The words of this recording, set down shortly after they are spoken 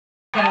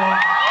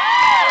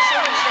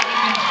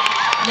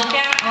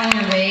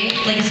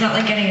it's not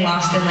like getting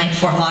lost in like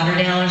Fort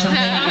Lauderdale or something.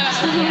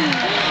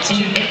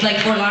 It's like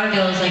Fort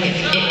Lauderdale is like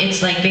it's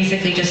like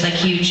basically just like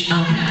huge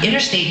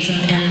interstates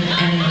and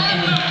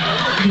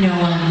you know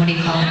what do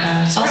you call it?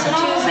 Also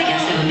malls, I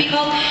guess it would be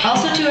called.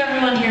 Also, too,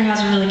 everyone here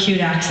has a really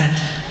cute accent.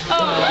 So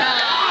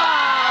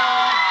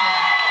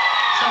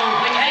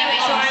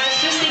anyway, so I was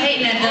just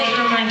thinking that those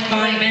were my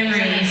fond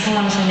memories. Hold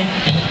on a second.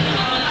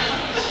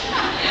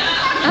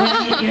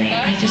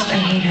 I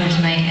hate her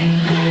tonight,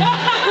 and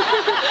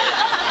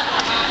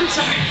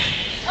sorry.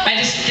 I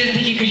just didn't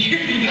think you could hear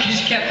me because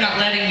you kept not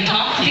letting me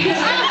talk to you.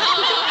 Because I was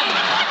talking.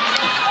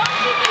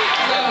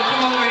 So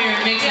come over here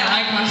and make some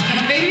eye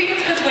contact. Maybe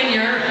it's because when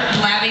you're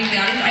blabbing to the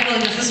audience, I go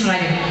like this is what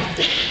I do.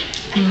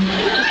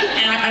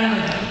 And I'm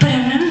like, but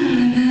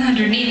I'm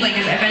underneath, like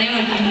as if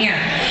anyone can hear.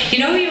 You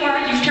know who you are?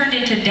 You've turned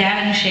into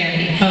Dad and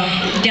Sherry.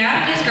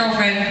 Dad and his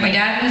girlfriend, my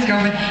dad and his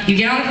girlfriend. You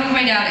get on the phone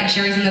with my dad, and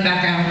Sherry's in the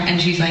background, and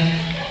she's like,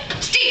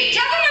 Steve,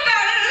 tell them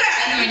about it.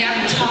 And then my dad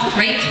would talk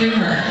right through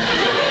her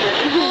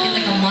in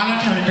like a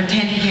monotone and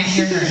pretend he can't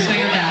hear her. So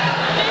you're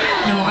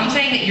dad. No, I'm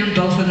saying that you're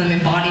both of them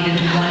embodied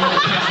into one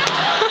person.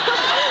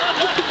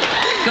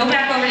 Go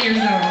back over to your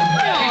zone.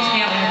 Creeps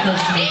me out when you're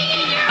close to me.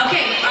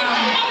 Okay,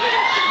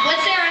 what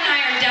Sarah and I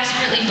are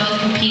desperately both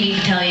competing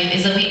to tell you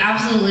is that we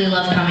absolutely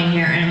love coming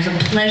here, and it was a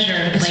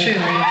pleasure to play for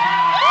you.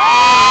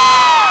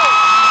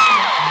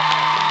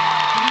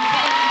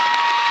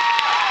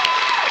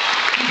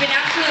 You've been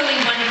absolutely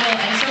wonderful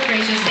and so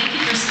gracious. Thank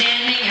you for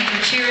standing and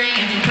for cheering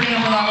and for putting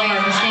up with all of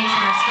our mistakes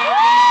and our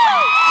stories.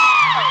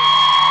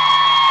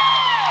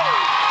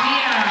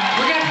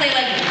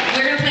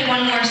 We're gonna play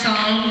one more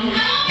song,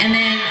 and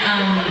then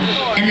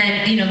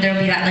you know there'll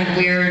be that like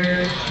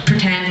weird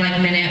pretend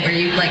like minute where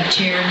you like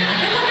cheer and you're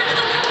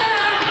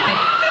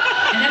like,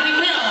 and then we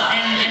will,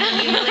 and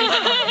we really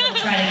will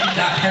try to keep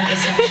that part of the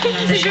section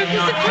of the show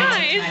not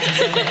quite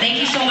so tight. So, thank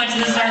you so much.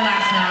 This is our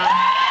last now.